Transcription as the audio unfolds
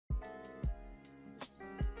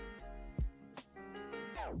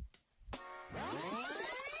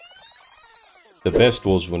The best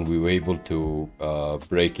was when we were able to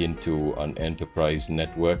break into an enterprise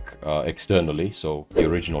network externally, so the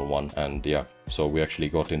original one, and yeah, so we actually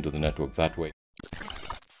got into the network that way.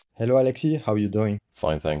 Hello, Alexi. How you doing?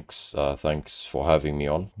 Fine, thanks. Thanks for having me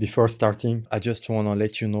on. Before starting, I just want to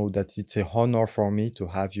let you know that it's a honor for me to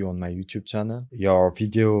have you on my YouTube channel. Your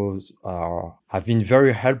videos have been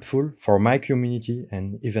very helpful for my community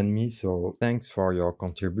and even me. So thanks for your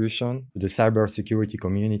contribution to the cybersecurity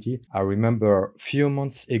community. I remember a few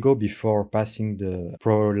months ago, before passing the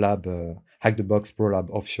Pro Lab Hack the Box Pro Lab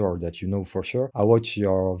offshore that you know for sure, I watched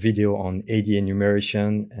your video on AD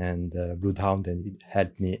enumeration and Bloodhound, and it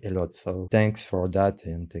helped me a lot. So thanks for that,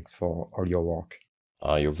 and thanks for all your work.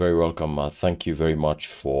 You're very welcome. Thank you very much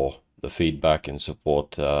for the feedback and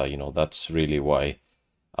support. That's really why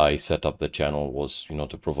I set up the channel, was,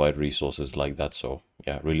 to provide resources like that. So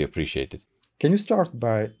yeah, really appreciate it. Can you start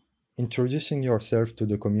by introducing yourself to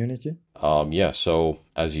the community? Yeah, so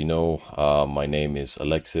as you know, my name is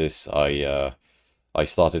Alexis. I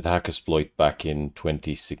started HACKERSPLOIT back in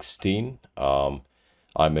 2016. I'm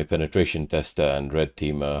a penetration tester and red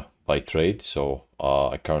teamer by trade. So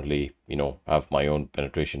I currently, have my own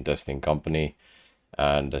penetration testing company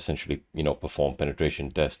and essentially, perform penetration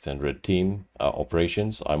tests and red team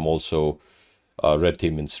operations. I'm also a red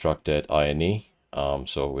team instructor at INE.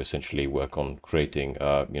 So we essentially work on creating,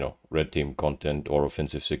 red team content or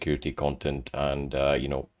offensive security content and,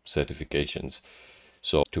 certifications.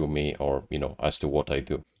 So to me, or, as to what I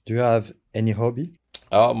do. Do you have any hobby?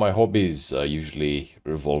 My hobbies usually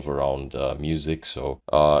revolve around music, so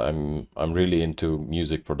I'm really into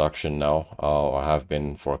music production now. I have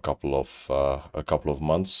been for a couple of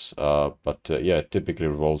months, but yeah, it typically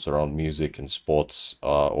revolves around music and sports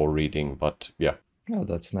or reading. But yeah. Oh,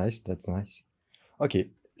 that's nice. That's nice.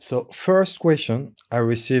 Okay, so first question, I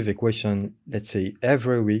receive a question, let's say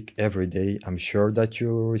every week, every day. I'm sure that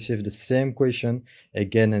you receive the same question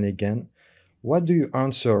again and again. What do you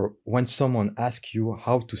answer when someone asks you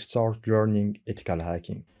how to start learning ethical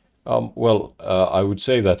hacking? I would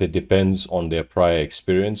say that it depends on their prior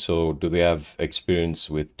experience. So, do they have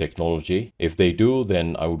experience with technology? If they do,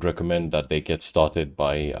 then I would recommend that they get started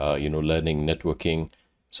by, learning networking.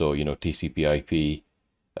 So, TCP/IP,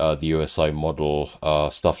 the OSI model,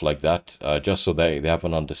 stuff like that, just so they have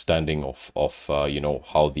an understanding of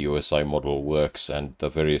how the OSI model works and the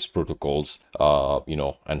various protocols,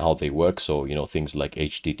 and how they work. So, things like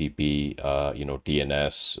HTTP,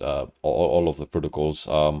 DNS, all of the protocols.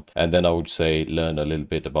 And then I would say learn a little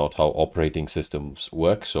bit about how operating systems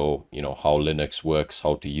work. So, how Linux works,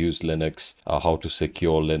 how to use Linux, how to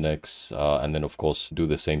secure Linux, and then of course do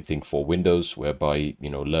the same thing for Windows, whereby,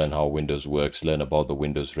 learn how Windows works, learn about the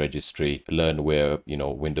Windows registry, learn where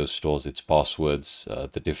Windows stores its passwords,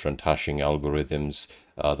 the different hashing algorithms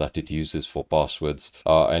that it uses for passwords,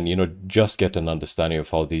 and just get an understanding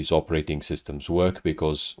of how these operating systems work,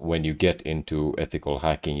 because when you get into ethical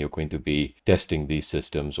hacking, you're going to be testing these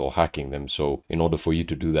systems or hacking them. So in order for you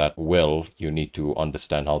to do that well, you need to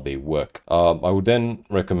understand how they work. I would then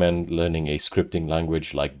recommend learning a scripting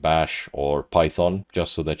language like Bash or Python,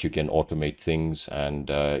 just so that you can automate things, and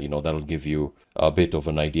that'll give you a bit of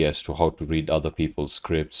an idea as to how to read other people's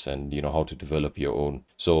scripts and how to develop your own.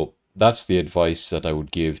 So that's the advice that I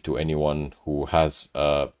would give to anyone who has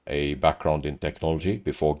a background in technology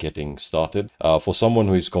before getting started. For someone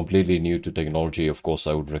who is completely new to technology, of course,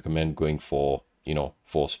 I would recommend going for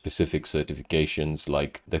specific certifications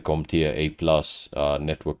like the CompTIA A+,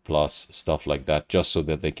 Network Plus, stuff like that, just so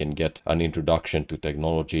that they can get an introduction to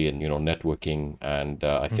technology and, networking. And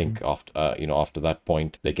I think after that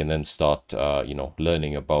point, they can then start,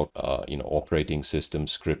 learning about, operating system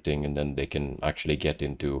scripting, and then they can actually get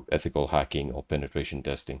into ethical hacking or penetration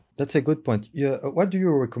testing. That's a good point. Yeah, what do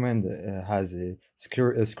you recommend as a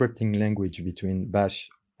scripting language between Bash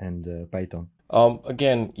and Python?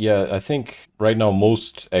 Again, yeah, I think right now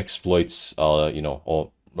most exploits are,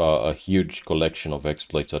 or a huge collection of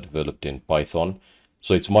exploits are developed in Python.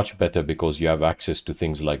 So it's much better because you have access to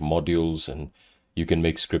things like modules, and you can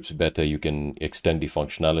make scripts better. You can extend the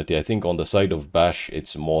functionality. I think on the side of Bash,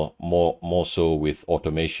 it's more so with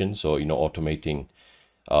automation. So, automating,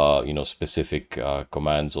 specific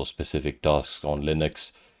commands or specific tasks on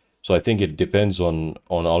Linux. So I think it depends on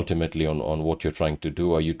ultimately on what you're trying to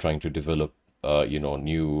do. Are you trying to develop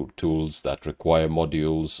new tools that require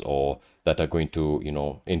modules, or that are going to,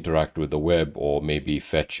 interact with the web, or maybe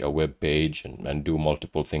fetch a web page and do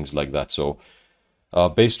multiple things like that. So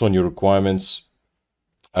based on your requirements,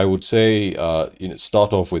 I would say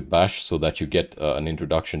start off with Bash, so that you get an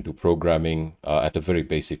introduction to programming at a very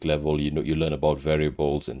basic level. You learn about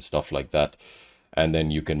variables and stuff like that. And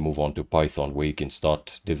then you can move on to Python, where you can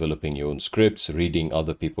start developing your own scripts, reading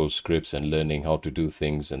other people's scripts and learning how to do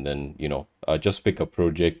things. And then, just pick a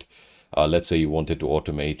project. Let's say you wanted to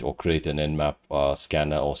automate or create an nmap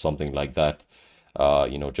scanner or something like that.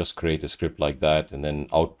 Just create a script like that, and then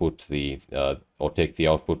output or take the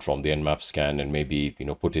output from the nmap scan and maybe,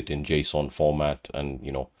 put it in JSON format and,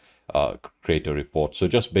 create a report. So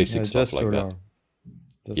just basic Yeah, stuff just to like that. learn.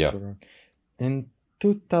 Just Yeah. to learn. In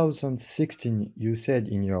 2016, you said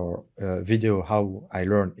in your video How I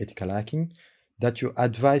Learned Ethical Hacking that you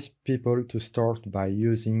advise people to start by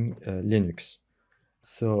using Linux.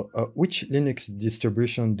 So, which Linux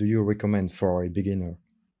distribution do you recommend for a beginner?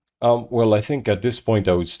 Well, I think at this point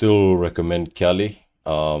I would still recommend Kali.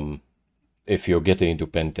 If you're getting into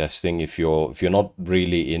pen testing, if you're not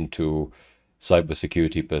really into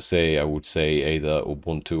cybersecurity per se, I would say either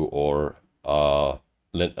Ubuntu or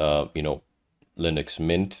Lin, Linux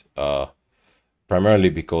Mint. Primarily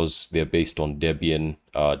because they're based on Debian.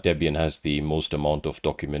 Debian has the most amount of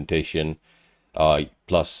documentation.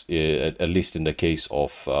 Plus, at least in the case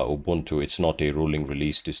of Ubuntu, it's not a rolling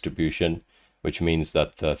release distribution, which means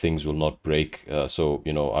that things will not break. So,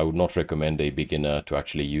 I would not recommend a beginner to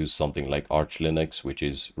actually use something like Arch Linux, which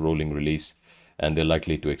is rolling release, and they're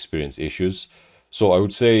likely to experience issues. So I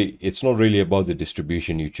would say it's not really about the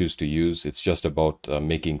distribution you choose to use. It's just about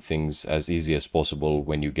making things as easy as possible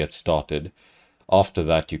when you get started. After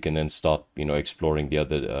that, you can then start, exploring the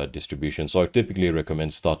other distributions. So I typically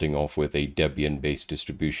recommend starting off with a Debian-based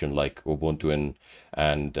distribution like Ubuntu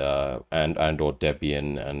and or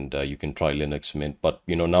Debian, and you can try Linux Mint. But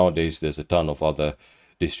nowadays there's a ton of other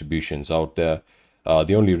distributions out there.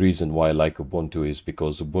 The only reason why I like Ubuntu is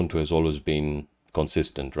because Ubuntu has always been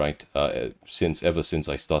consistent, right? Ever since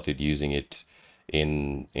I started using it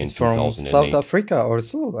in It's from South 2008. Africa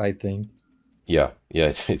also, I think. Yeah,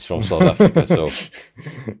 it's from South Africa. So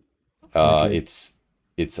uh, Okay. it's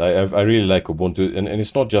I really like Ubuntu, and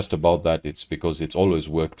it's not just about that. It's because it's always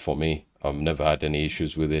worked for me. I've never had any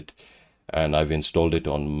issues with it, and I've installed it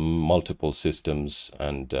on multiple systems,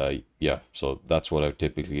 and yeah, so that's what I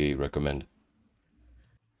typically recommend.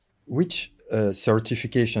 Which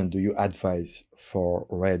certification do you advise for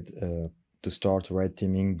red to start red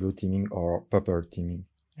teaming, blue teaming, or purple teaming,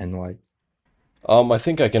 and why? I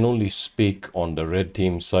think I can only speak on the red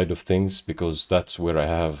team side of things because that's where I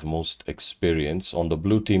have most experience. On the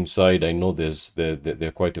blue team side, I know there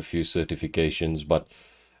are quite a few certifications, but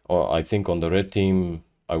I think on the red team,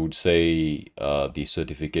 I would say the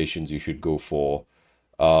certifications you should go for.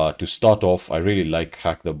 To start off, I really like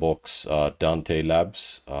Hack the Box Dante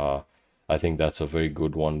Labs. I think that's a very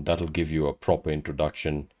good one. That'll give you a proper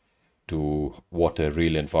introduction to what a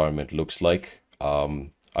real environment looks like.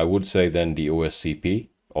 I would say then the OSCP,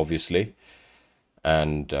 obviously.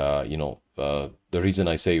 And, the reason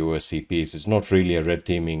I say OSCP is it's not really a red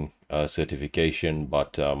teaming certification,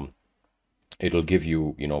 but it'll give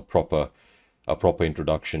you, a proper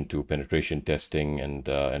introduction to penetration testing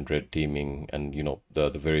and red teaming and, the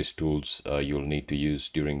various tools you'll need to use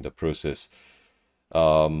during the process.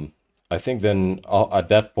 I think then at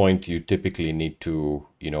that point you typically need to,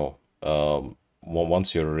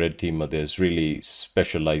 once you're a red teamer, there's really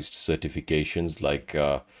specialized certifications. Like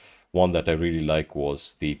one that I really like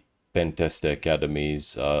was the Pen Tester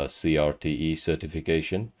Academy's CRTE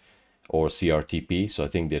certification or CRTP. So I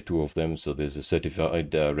think there are two of them. So there's a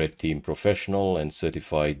certified red team professional and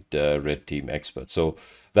certified red team expert. So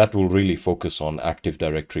that will really focus on Active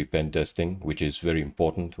Directory pen testing, which is very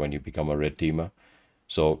important when you become a red teamer.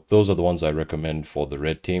 So those are the ones I recommend for the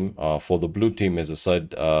red team. For the blue team, as I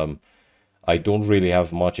said, I don't really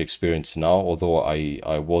have much experience now, although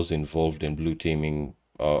I was involved in blue teaming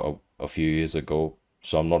a few years ago.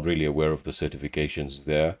 So I'm not really aware of the certifications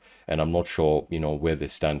there, and I'm not sure, where they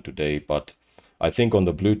stand today. But I think on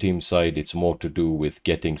the blue team side, it's more to do with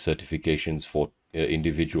getting certifications for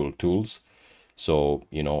individual tools. So,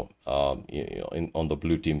 on the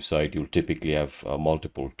blue team side, you'll typically have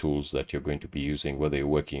multiple tools that you're going to be using, whether you're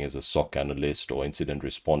working as a SOC analyst or incident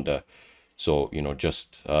responder. So,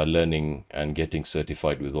 just learning and getting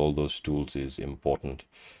certified with all those tools is important.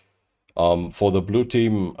 For the blue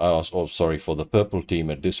team, for the purple team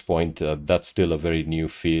at this point, that's still a very new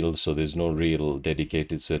field, so there's no real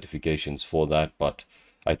dedicated certifications for that. But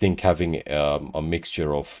I think having a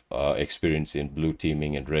mixture of experience in blue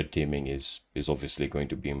teaming and red teaming is obviously going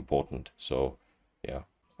to be important. So, yeah.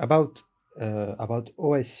 About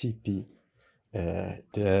OSCP,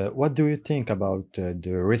 what do you think about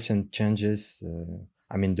the recent changes?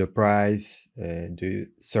 I mean, the price, the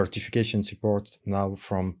certification support now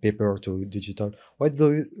from paper to digital. What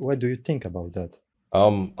do you think about that?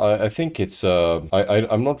 I think it's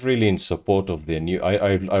I'm not really in support of their new.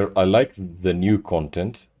 I like the new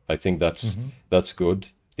content. I think Hmm. that's good.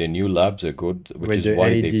 Their new labs are good, which With is the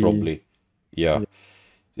why they AD. probably, yeah, Yeah.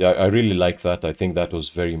 yeah. I really like that. I think that was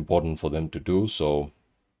very important for them to do. So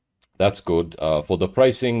that's good. For the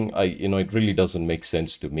pricing, it really doesn't make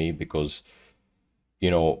sense to me because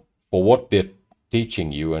for what they're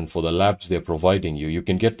teaching you and for the labs they're providing you, you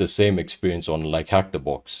can get the same experience on like Hack the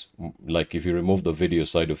Box. Like if you remove the video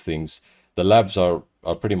side of things, the labs are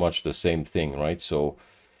pretty much the same thing, right? So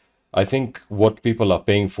I think what people are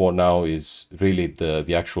paying for now is really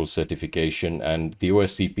the actual certification, and the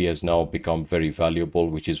OSCP has now become very valuable,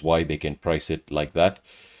 which is why they can price it like that.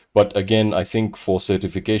 But again, I think for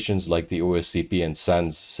certifications like the OSCP and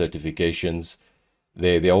SANS certifications,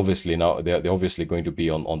 they obviously now they're obviously going to be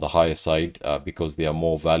on the higher side because they are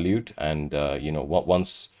more valued, and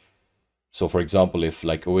once, so for example, if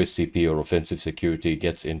like OSCP or offensive security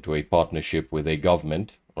gets into a partnership with a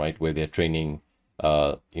government, right, where they're training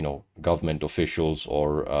government officials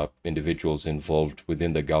or individuals involved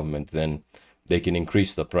within the government, then they can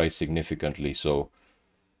increase the price significantly. So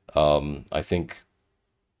I think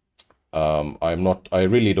I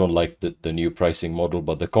really don't like the new pricing model,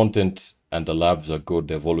 but the content and the labs are good.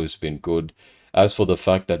 They've always been good. As for the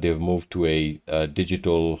fact that they've moved to a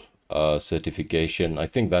digital certification, I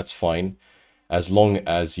think that's fine as long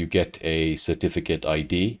as you get a certificate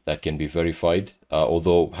ID that can be verified.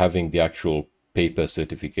 Although having the actual paper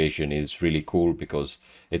certification is really cool because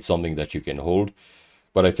it's something that you can hold.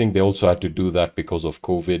 But I think they also had to do that because of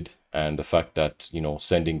COVID and the fact that,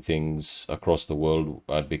 sending things across the world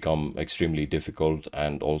had become extremely difficult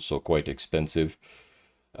and also quite expensive.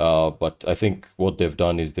 But I think what they've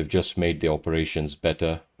done is they've just made the operations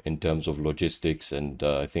better in terms of logistics, and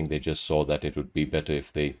I think they just saw that it would be better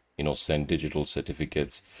if they, send digital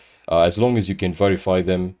certificates. As long as you can verify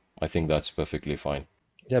them, I think that's perfectly fine.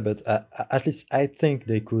 Yeah, but at least I think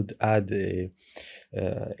they could add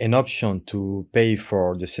an option to pay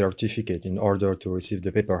for the certificate in order to receive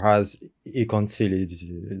the paper, as Econsil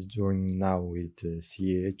is doing now with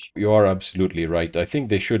CAH. You are absolutely right. I think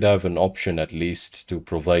they should have an option at least to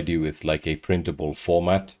provide you with like a printable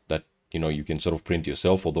format that, you can sort of print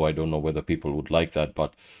yourself, although I don't know whether people would like that.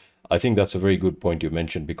 But I think that's a very good point you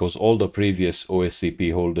mentioned because all the previous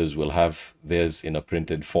OSCP holders will have theirs in a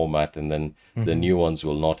printed format, and then the Hmm. new ones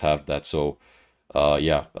will not have that. So,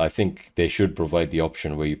 yeah, I think they should provide the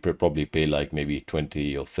option where you probably pay like maybe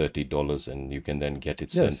 20 or $30 and you can then get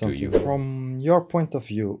it Yeah, sent to something. you. From your point of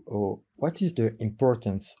view, what is the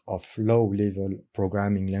importance of low-level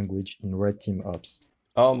programming language in red team ops?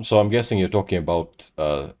 So I'm guessing you're talking about,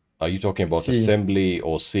 are you talking about C, assembly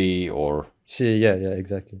or C or, C, yeah, yeah,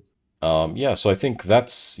 exactly. yeah, so I think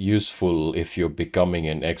that's useful if you're becoming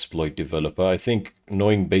an exploit developer. I think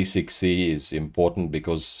knowing basic C is important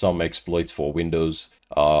because some exploits for Windows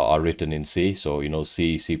are written in C. So,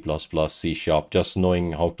 C, C++, C sharp, just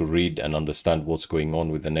knowing how to read and understand what's going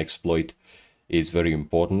on with an exploit is very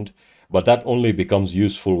important. But that only becomes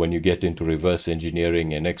useful when you get into reverse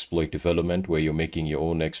engineering and exploit development, where you're making your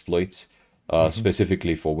own exploits, Hmm.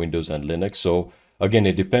 specifically for Windows and Linux. So again,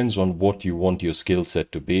 it depends on what you want your skill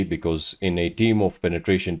set to be, because in a team of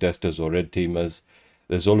penetration testers or red teamers,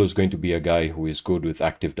 there's always going to be a guy who is good with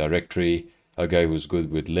Active Directory, a guy who's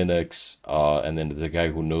good with Linux, and then there's a guy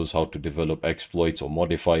who knows how to develop exploits or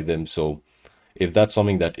modify them. So if that's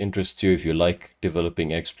something that interests you, if you like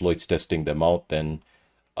developing exploits, testing them out, then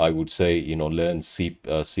I would say, learn C,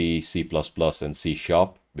 C++, and C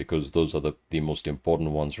sharp, because those are the most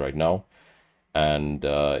important ones right now. And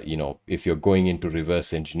if you're going into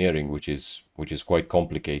reverse engineering, which is quite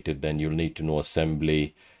complicated, then you'll need to know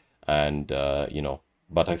assembly, and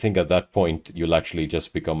but I think at that point you'll actually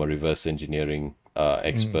just become a reverse engineering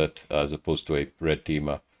expert as opposed to a red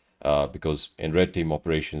teamer, because in red team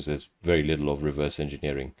operations there's very little of reverse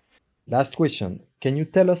engineering Last question. Can you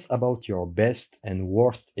tell us about your best and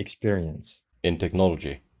worst experience in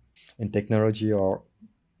technology. in technology or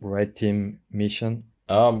red team mission?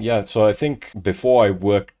 Yeah, so I think before I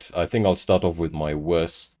worked, I think I'll start off with my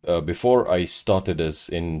worst. Before I started as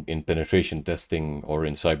in penetration testing or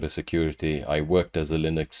in cybersecurity, I worked as a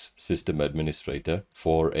Linux system administrator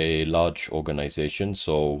for a large organization.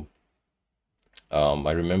 So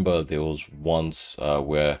I remember there was once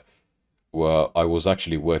where I was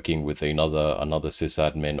actually working with another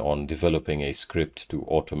sysadmin on developing a script to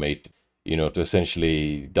automate, to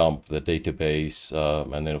essentially dump the database,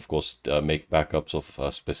 and then of course make backups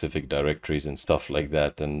of specific directories and stuff like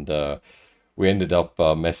that. And we ended up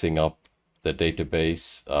messing up the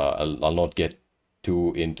database. I'll not get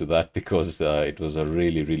too into that because it was a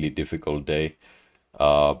really, really difficult day.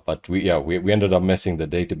 But we ended up messing the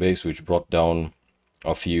database, which brought down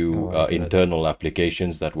a few Oh my God. internal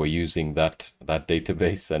applications that were using that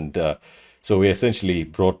database, and so we essentially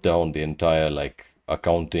brought down the entire like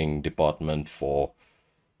accounting department for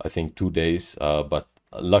I think 2 days. But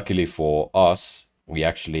luckily for us, we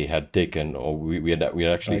actually had taken, or we had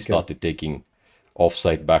actually Okay. started taking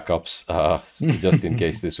offsite backups just in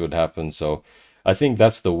case this would happen. So I think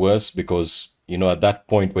that's the worst because, you know, at that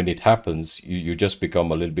point when it happens, you just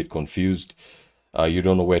become a little bit confused. You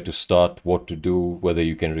don't know where to start, what to do, whether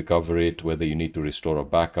you can recover it, whether you need to restore a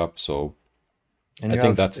backup. So And I you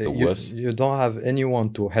think have that's the you worst. you don't have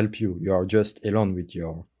anyone to help you. You are just alone with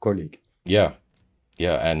your colleague. Yeah.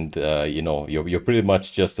 Yeah, and you know, you're pretty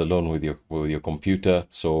much just alone with your computer.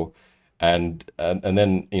 So, and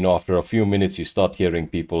then, you know, after a few minutes, you start hearing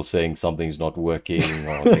people saying something's not working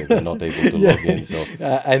or they're not able to Yeah, log in. So,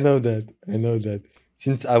 I know that. I know that.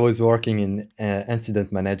 Since I was working in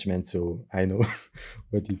incident management, so I know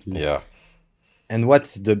what it is. yeah, And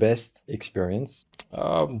what's the best experience?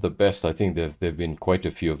 the best. I think there've been quite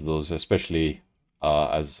a few of those, especially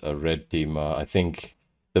as a red team. I think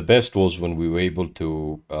the best was when we were able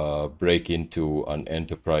to break into an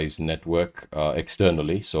enterprise network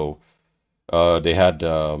externally. So they had.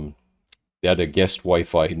 They had a guest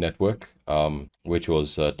Wi-Fi network, which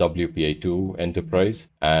was WPA2 Enterprise,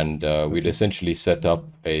 and we'd Okay. essentially set up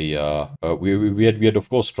a. We had of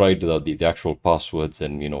course tried the actual passwords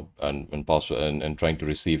and, you know, and password and trying to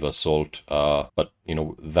receive a salt, but, you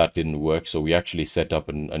know, that didn't work. So we actually set up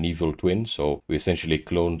an evil twin. So we essentially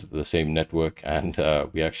cloned the same network, and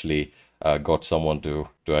we actually got someone to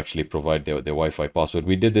actually provide their Wi-Fi password.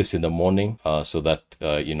 We did this in the morning, so that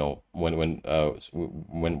you know, when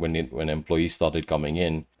employees started coming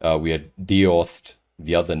in, we had deauthed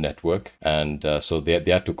the other network, and so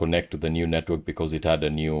they had to connect to the new network because it had a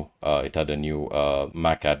new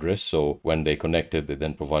MAC address. So when they connected, they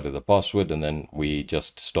then provided the password, and then we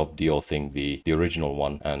just stopped deauthing the original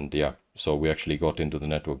one, and yeah. So we actually got into the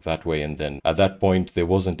network that way, and then at that point there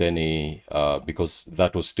wasn't any because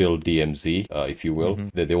that was still DMZ, if you will. Hmm.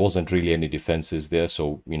 There wasn't really any defenses there,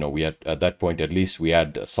 so, you know, we had at that point at least we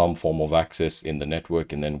had some form of access in the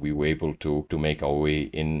network, and then we were able to make our way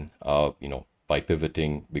in, you know, by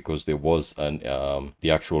pivoting, because there was an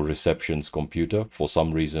the actual reception's computer for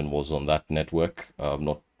some reason was on that network. I'm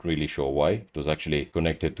not really sure why. It was actually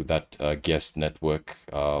connected to that guest network,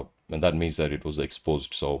 and that means that it was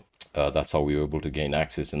exposed. So that's how we were able to gain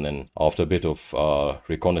access. And then after a bit of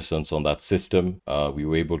reconnaissance on that system, we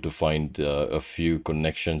were able to find a few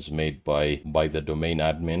connections made by the domain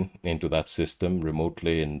admin into that system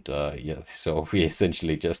remotely. And yeah, so we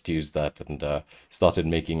essentially just used that and started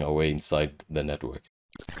making our way inside the network.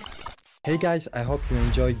 Hey guys, I hope you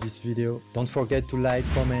enjoyed this video. Don't forget to like,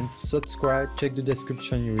 comment, subscribe. Check the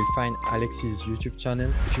description, you will find Alex's YouTube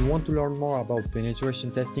channel. If you want to learn more about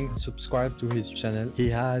penetration testing, subscribe to his channel. He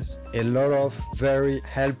has a lot of very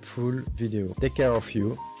helpful videos. Take care of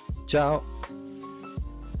you. Ciao.